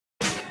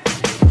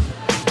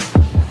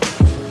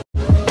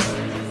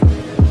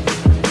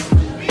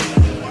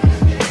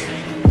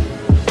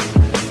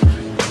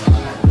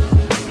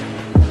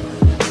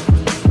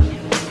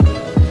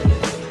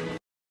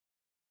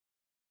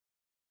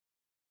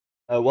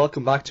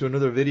Welcome back to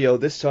another video.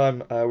 This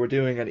time we're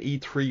doing an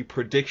E3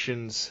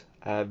 predictions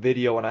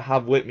video, and I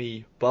have with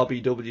me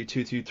Bobby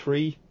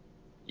W223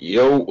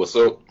 Yo, what's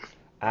up?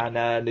 and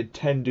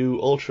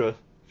Nin10doUltra.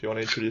 If you want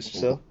to introduce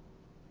yourself.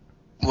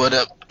 What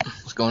up?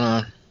 What's going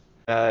on?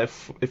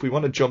 If we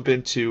want to jump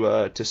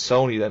into to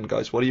Sony, then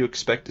guys, what do you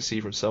expect to see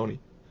from Sony?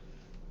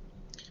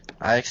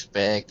 I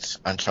expect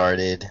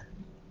Uncharted,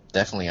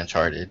 definitely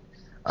Uncharted.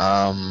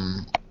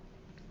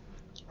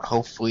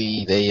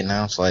 Hopefully they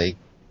announce like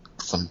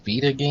some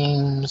Vita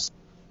games,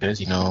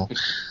 because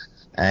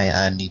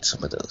I need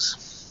some of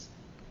those.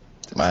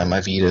 My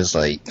Vita is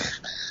like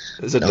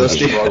Is it no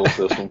dusty? Struggle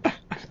system.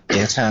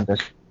 yeah, it's kind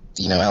of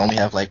I only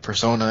have like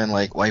Persona and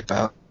like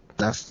Wipeout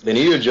stuff. They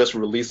need to just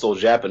release those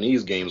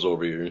Japanese games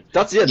over here.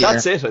 That's Yeah.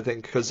 That's it, I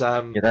think, because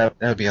Yeah, that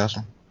would be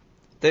awesome.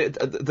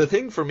 the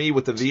thing for me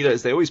with the Vita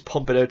is they always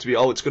pump it out to be,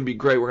 oh, it's going to be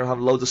great, we're going to have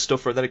loads of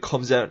stuff for it, and then it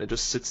comes out and it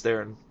just sits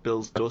there and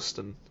builds dust.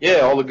 And Yeah,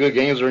 all the good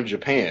games are in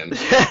Japan.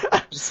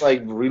 Just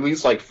like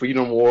release like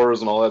Freedom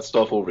Wars and all that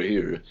stuff over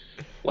here,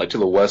 like to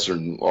the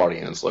Western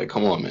audience. Like,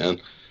 come on,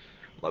 man.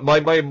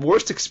 My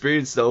worst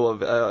experience though of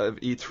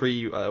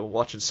E3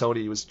 watching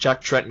Sony was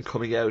Jack Tretton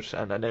coming out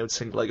and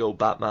announcing Lego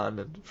Batman,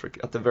 and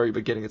at the very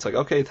beginning it's like,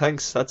 okay,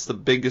 thanks, that's the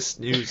biggest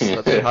news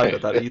that they had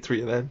at that E3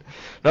 event.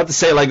 Not to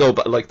say Lego,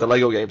 but like the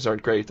Lego games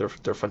aren't great, they're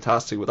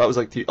fantastic, but that was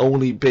like the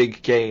only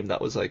big game that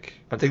was like,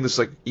 I think this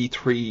was like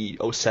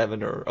E3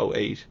 07 or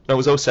 08. No,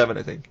 it was 07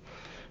 I think.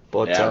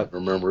 But Yeah, I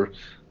remember.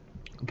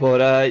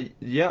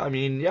 yeah, I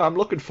mean, yeah, I'm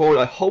looking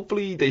forward.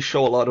 Hopefully they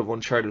show a lot of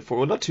Uncharted 4.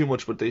 Well, not too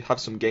much, but they have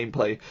some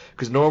gameplay,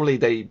 because normally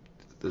they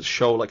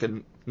show like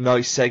a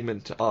nice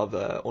segment of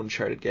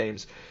Uncharted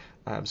games.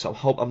 So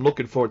I'm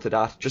looking forward to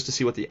that, just to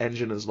see what the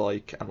engine is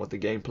like and what the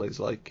gameplay is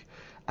like.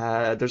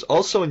 There's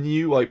also a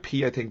new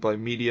IP, I think, by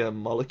Media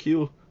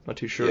Molecule. Not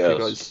too sure if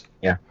you Yes.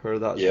 guys heard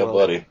of that as Yeah, well.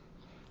 buddy.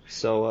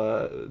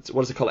 So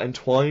what is it called?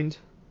 Entwined?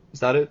 Is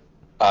that it?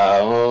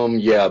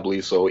 Yeah, I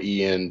believe so.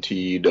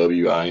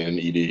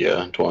 ENTWINED,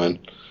 yeah, Twine.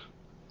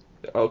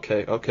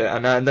 Okay.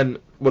 And then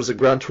what is it?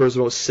 Gran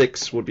Turismo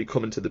 6 would be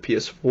coming to the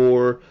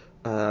PS4,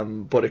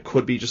 but it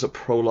could be just a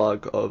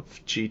prologue of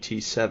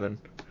GT7.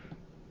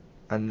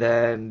 And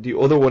then the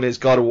other one is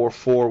God of War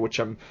 4, which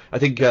I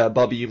think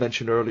Bobby, you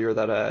mentioned earlier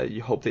that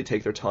you hope they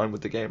take their time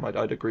with the game.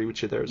 I'd agree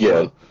with you there as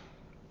well.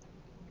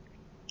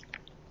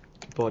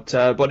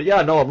 But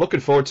yeah, no, I'm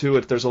looking forward to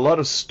it. There's a lot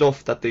of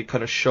stuff that they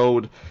kind of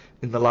showed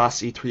in the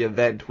last E3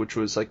 event, which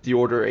was like the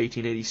Order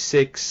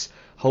 1886.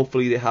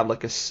 Hopefully they have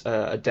like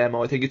a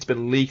demo. I think it's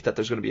been leaked that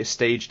there's going to be a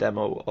stage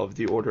demo of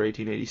the Order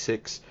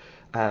 1886.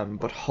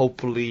 But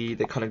hopefully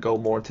they kind of go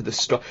more into the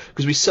stuff,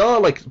 because we saw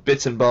like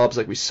bits and bobs,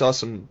 like we saw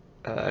some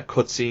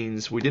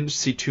cutscenes. We didn't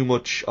see too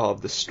much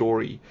of the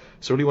story,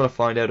 so I really want to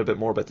find out a bit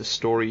more about the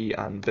story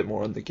and a bit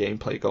more on the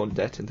gameplay, go in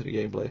depth into the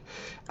gameplay.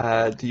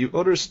 The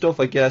other stuff,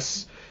 I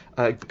guess,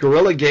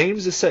 Guerrilla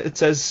Games, it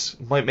says,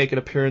 might make an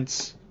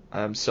appearance.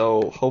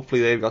 So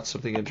hopefully they've got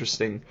something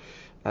interesting.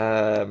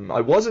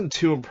 I wasn't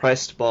too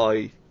impressed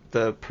by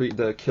the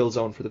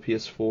Killzone for the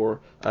PS4,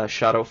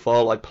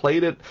 Shadowfall. I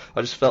played it.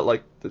 I just felt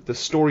like the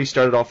story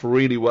started off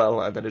really well,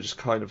 and then it just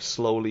kind of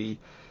slowly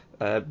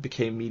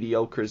became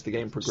mediocre as the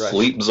game progressed.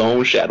 Sleep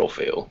Zone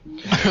Shadowfell.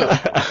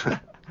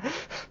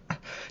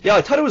 Yeah,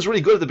 I thought it was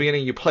really good at the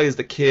beginning. You play as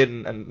the kid,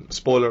 and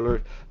spoiler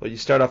alert, well, you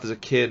start off as a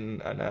kid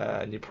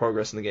and you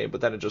progress in the game, but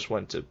then it just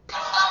went to...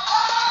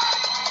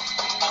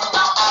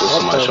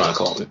 Somebody's trying to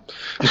call me.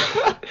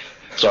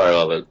 Sorry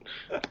about that.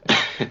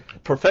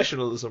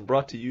 Professionalism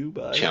brought to you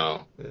by...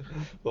 Ciao.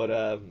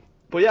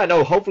 But yeah,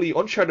 no, hopefully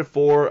Uncharted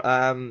 4,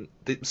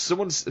 it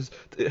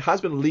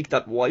has been leaked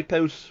that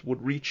Wipeout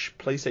would reach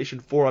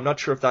PlayStation 4. I'm not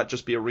sure if that'd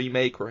just be a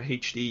remake or a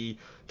HD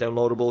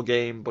downloadable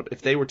game, but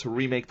if they were to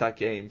remake that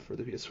game for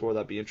the PS4,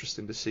 that'd be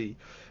interesting to see.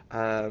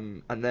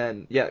 And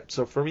then, yeah,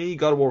 so for me,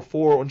 God of War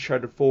 4,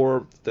 Uncharted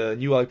 4, the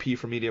new IP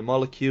from Media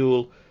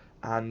Molecule,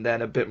 and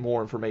then a bit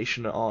more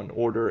information on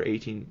Order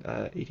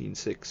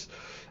 1886.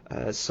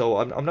 So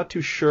I'm not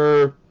too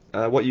sure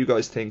what you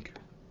guys think.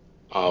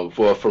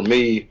 For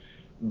me,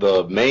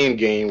 the main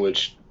game,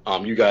 which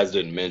you guys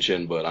didn't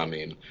mention, but I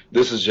mean,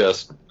 this is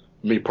just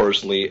me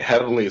personally.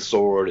 Heavenly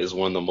Sword is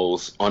one of the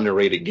most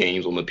underrated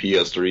games on the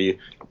PS3,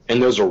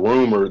 and there's a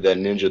rumor that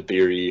Ninja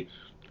Theory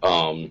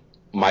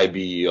might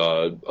be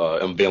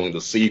unveiling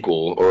the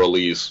sequel, or at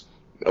least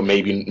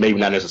maybe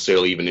not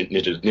necessarily even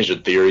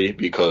Ninja Theory,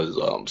 because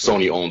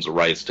Sony owns the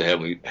rights to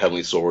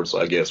Heavenly Sword,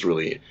 so I guess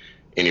really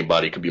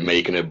anybody could be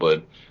making it.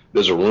 But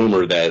there's a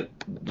rumor that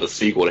the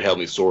sequel to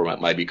Heavenly Sword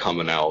might be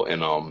coming out,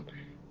 and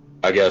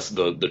I guess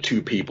the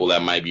two people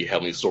that might be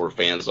Heavenly Sword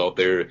fans out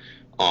there,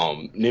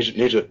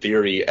 Ninja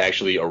Theory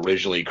actually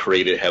originally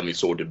created Heavenly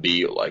Sword to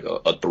be like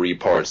a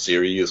 3-part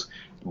series,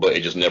 but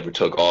it just never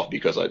took off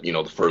because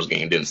the first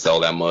game didn't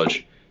sell that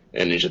much,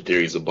 and Ninja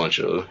Theory is a bunch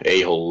of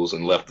a-holes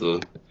and left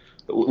the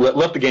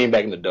game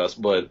back in the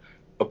dust. But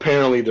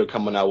apparently they're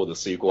coming out with a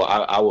sequel.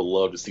 I would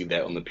love to see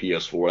that on the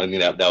PS4. I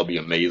think that would be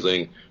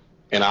amazing.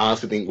 And I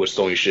honestly think what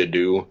Sony should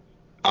do,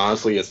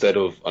 honestly, instead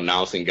of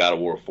announcing God of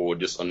War 4,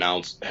 just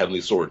announce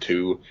Heavenly Sword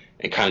 2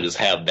 and kind of just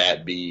have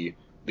that be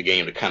the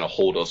game to kind of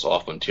hold us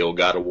off until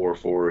God of War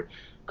 4.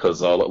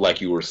 Because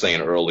like you were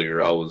saying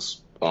earlier, I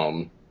was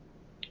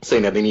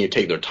saying that they need to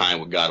take their time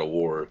with God of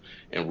War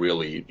and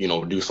really,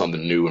 do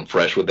something new and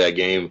fresh with that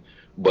game.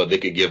 But they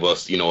could give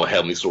us, a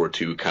Heavenly Sword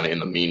 2 kind of in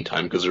the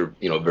meantime, because they're,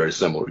 very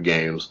similar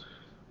games.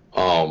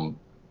 Probably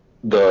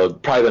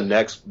the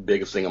next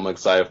biggest thing I'm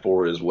excited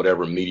for is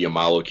whatever Media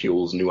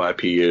Molecule's new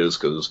IP is,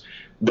 because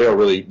they're a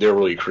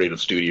really creative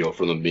studio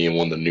for them being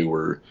one of the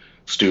newer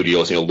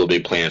studios. Little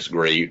Big Planet's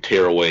great.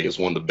 Tearaway is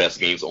one of the best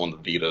games on the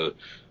Vita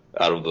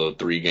out of the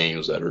 3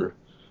 games that are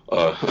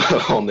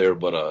on there.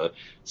 But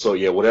so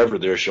yeah, whatever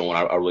they're showing,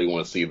 I really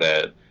want to see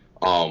that.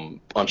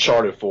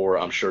 Uncharted 4,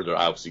 I'm sure they're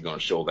obviously going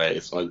to show that.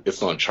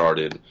 It's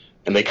Uncharted,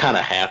 and they kind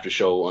of have to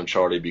show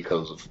Uncharted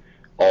because of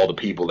all the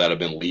people that have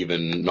been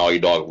leaving Naughty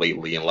Dog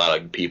lately, and a lot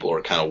of people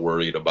are kind of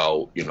worried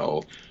about,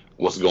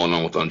 what's going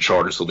on with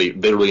Uncharted. So they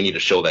really need to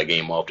show that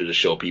game off to just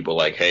show people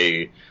like,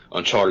 hey,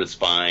 Uncharted's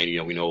fine.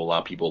 We know a lot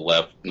of people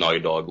left Naughty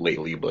Dog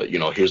lately, but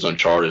here's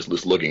Uncharted.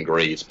 It's looking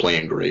great. It's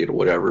playing great or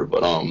whatever.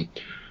 But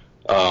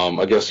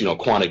I guess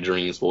Quantic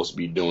Dream's supposed to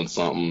be doing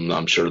something.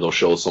 I'm sure they'll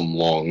show some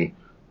long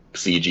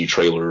CG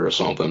trailer or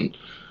something.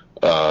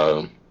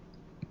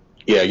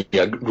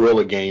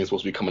 Guerrilla Games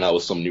supposed to be coming out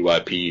with some new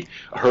IP.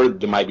 I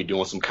heard they might be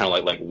doing some kind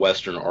of like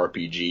Western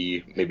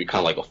RPG, maybe kind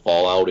of like a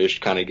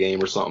Fallout-ish kind of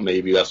game or something.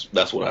 Maybe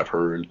that's what I've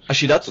heard.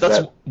 Actually,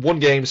 that's one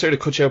game. Sorry to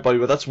cut you out, buddy,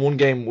 but that's one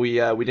game we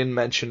didn't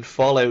mention.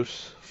 Fallout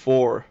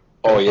 4.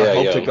 Oh yeah, I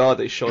hope to God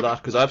they show that,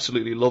 because I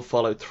absolutely love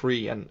Fallout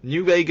 3, and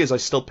New Vegas I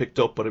still picked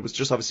up, but it was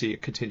just obviously a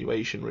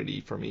continuation really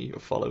for me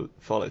of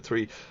Fallout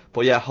 3.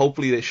 But yeah,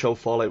 hopefully they show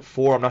Fallout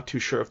 4. I'm not too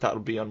sure if that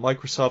will be on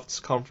Microsoft's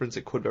conference.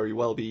 It could very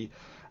well be.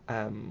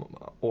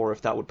 Or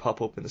if that would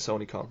pop up in the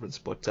Sony conference,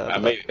 but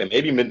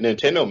maybe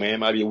Nintendo, man,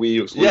 might be a Wii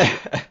U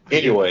exclusive. Yeah.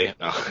 Anyway,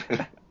 no.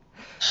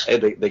 Hey,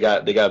 they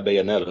got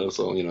Bayonetta,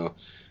 so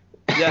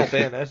Yeah,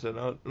 Bayonetta.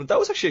 No, that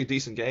was actually a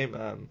decent game.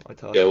 I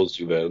thought. Yeah, it was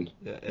too bad.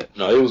 Yeah.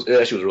 No,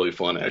 it actually was really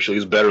fun. Actually,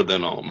 it's better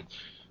than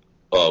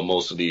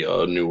most of the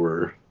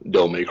newer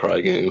Devil May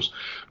Cry games.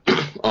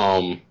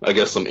 I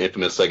guess some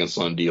infamous Second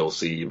Son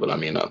DLC, but I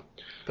mean,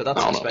 but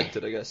that's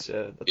expected, I guess.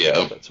 Yeah,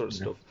 that sort of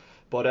stuff.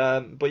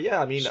 But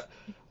yeah, I mean,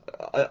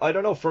 I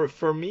don't know.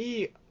 For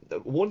me,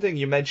 one thing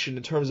you mentioned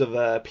in terms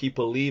of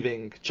people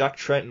leaving, Jack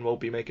Tretton won't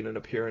be making an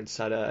appearance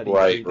at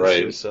E3 this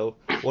year, so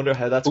wonder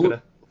how that's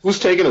gonna. Who's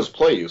taking his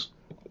place?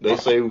 They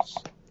say.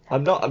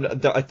 I'm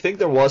not. I think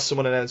there was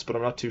someone announced, but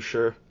I'm not too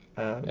sure.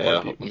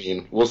 I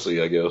mean, we'll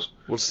see. I guess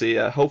we'll see.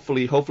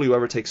 Hopefully,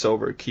 whoever takes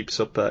over keeps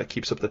up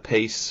the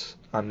pace,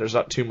 and there's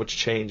not too much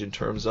change in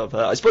terms of.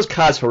 I suppose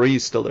Kaz Hari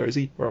is still there, is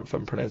he? Or if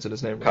I'm pronouncing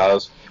his name right.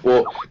 Kaz.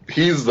 Well,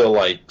 he's the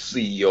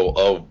CEO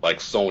of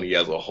Sony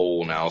as a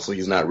whole now, so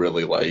he's not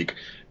really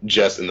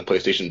just in the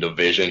PlayStation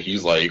division.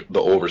 He's the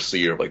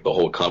overseer of the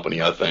whole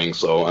company, I think.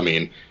 So I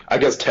mean, I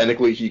guess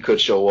technically he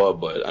could show up,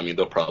 but I mean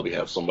they'll probably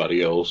have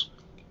somebody else.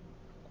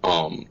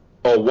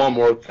 Oh, one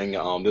more thing.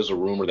 There's a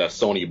rumor that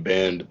Sony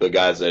Bend, the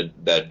guys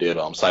that did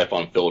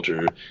Siphon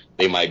Filter,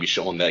 they might be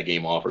showing that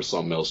game off or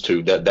something else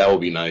too. That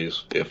would be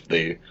nice if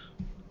they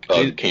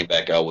came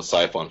back out with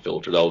Siphon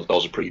Filter. That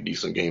was a pretty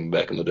decent game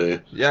back in the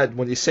day. Yeah,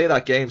 when you say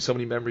that game, so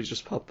many memories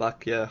just pop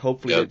back. Yeah,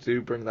 hopefully they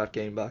do bring that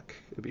game back.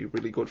 It'd be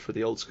really good for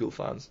the old school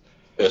fans.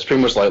 Yeah, it's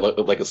pretty much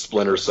like a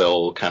Splinter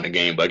Cell kind of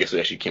game, but I guess it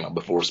actually came out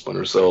before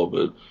Splinter Cell.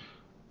 But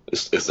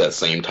it's that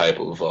same type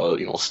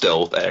of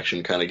stealth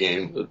action kind of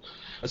game. But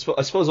I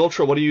suppose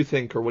Ultra, what do you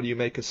think, or what do you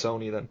make of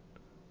Sony then?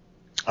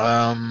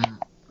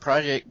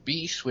 Project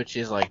Beast, which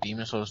is like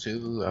Demon's Souls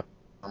 2.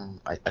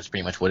 That's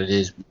pretty much what it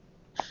is.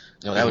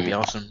 That would be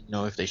awesome.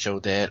 If they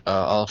showed that.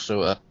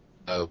 Also,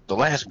 The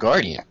Last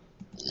Guardian.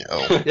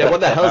 Yeah, what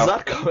the hell is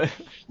that coming?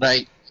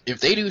 If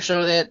they do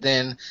show that,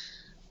 then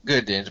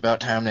good. Then it's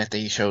about time that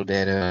they showed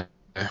that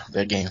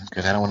game,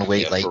 because I don't want to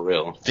wait for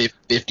real.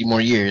 50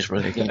 more years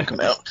for the game to come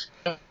out.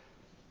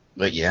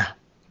 But yeah.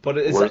 But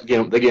they're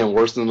getting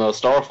worse than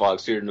Star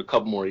Fox here in a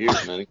couple more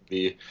years, man. It could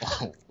be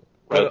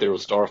right there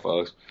with Star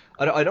Fox.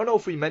 I don't know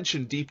if we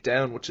mentioned Deep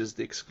Down, which is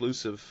the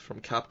exclusive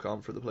from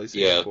Capcom for the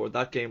PlayStation 4.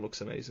 That game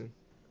looks amazing.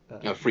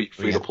 Free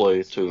to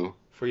play too.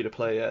 Free to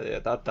play, yeah.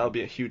 That would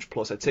be a huge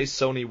plus. I'd say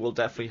Sony will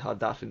definitely have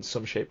that in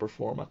some shape or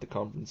form at the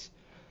conference.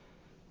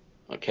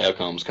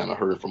 Capcom's kind of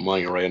hurting for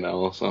money right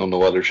now, so I don't know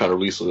why they're trying to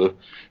release a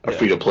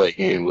free to play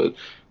game, but.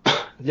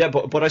 Yeah,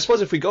 but I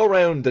suppose if we go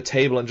around the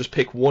table and just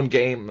pick one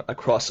game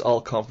across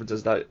all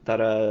conferences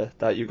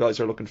that you guys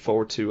are looking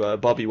forward to,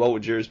 Bobby, what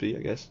would yours be?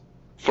 I guess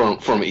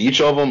from each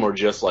of them, or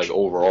just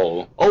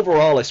overall?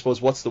 Overall, I suppose.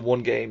 What's the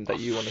one game that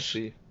you want to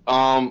see?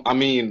 I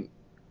mean,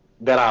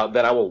 that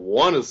I would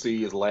want to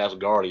see is Last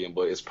Guardian,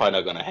 but it's probably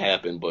not going to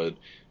happen. But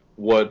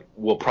what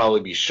will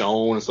probably be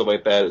shown and stuff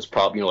like that is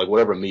probably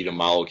whatever Media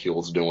Molecule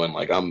is doing.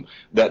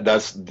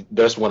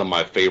 That's one of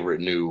my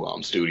favorite new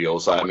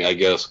studios. So, I mean, I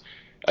guess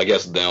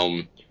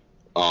them,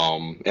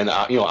 and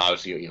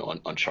obviously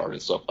Uncharted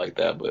and stuff like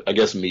that. But I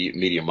guess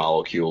Media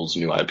Molecule's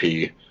new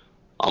IP,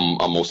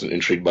 I'm most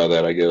intrigued by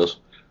that, I guess.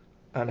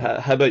 And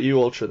how about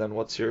you, Ultra? Then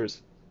what's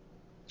yours?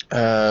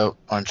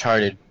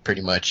 Uncharted,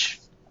 pretty much.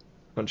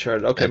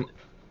 Uncharted. Okay.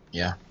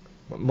 Yeah.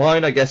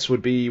 Mine, I guess,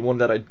 would be one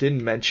that I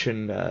didn't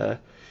mention,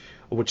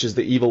 which is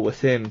The Evil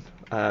Within,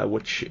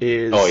 which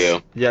is... Oh, yeah.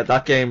 Yeah,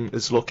 that game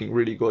is looking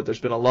really good. There's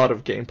been a lot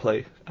of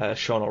gameplay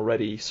shown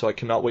already, so I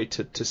cannot wait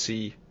to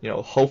see,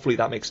 hopefully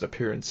that makes an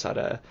appearance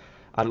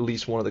at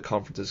least one of the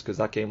conferences, because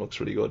that game looks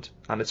really good.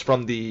 And it's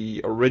from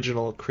the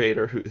original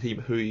creator who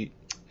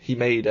he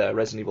made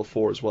Resident Evil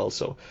 4 as well,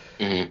 so,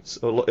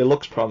 so it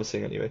looks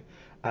promising anyway.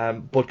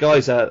 But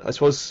guys, I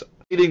suppose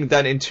leading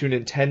then into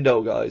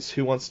Nintendo, guys,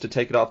 who wants to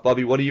take it off?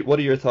 Bobby, what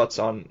are your thoughts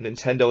on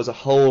Nintendo as a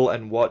whole,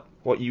 and what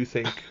you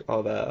think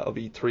of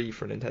E3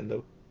 for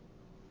Nintendo?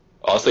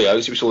 I'll say I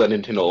guess we should let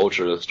Nintendo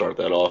Ultra start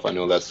that off. I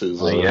know that's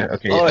his. Oh yeah.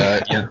 Okay. Oh,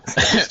 Yeah.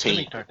 his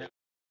team.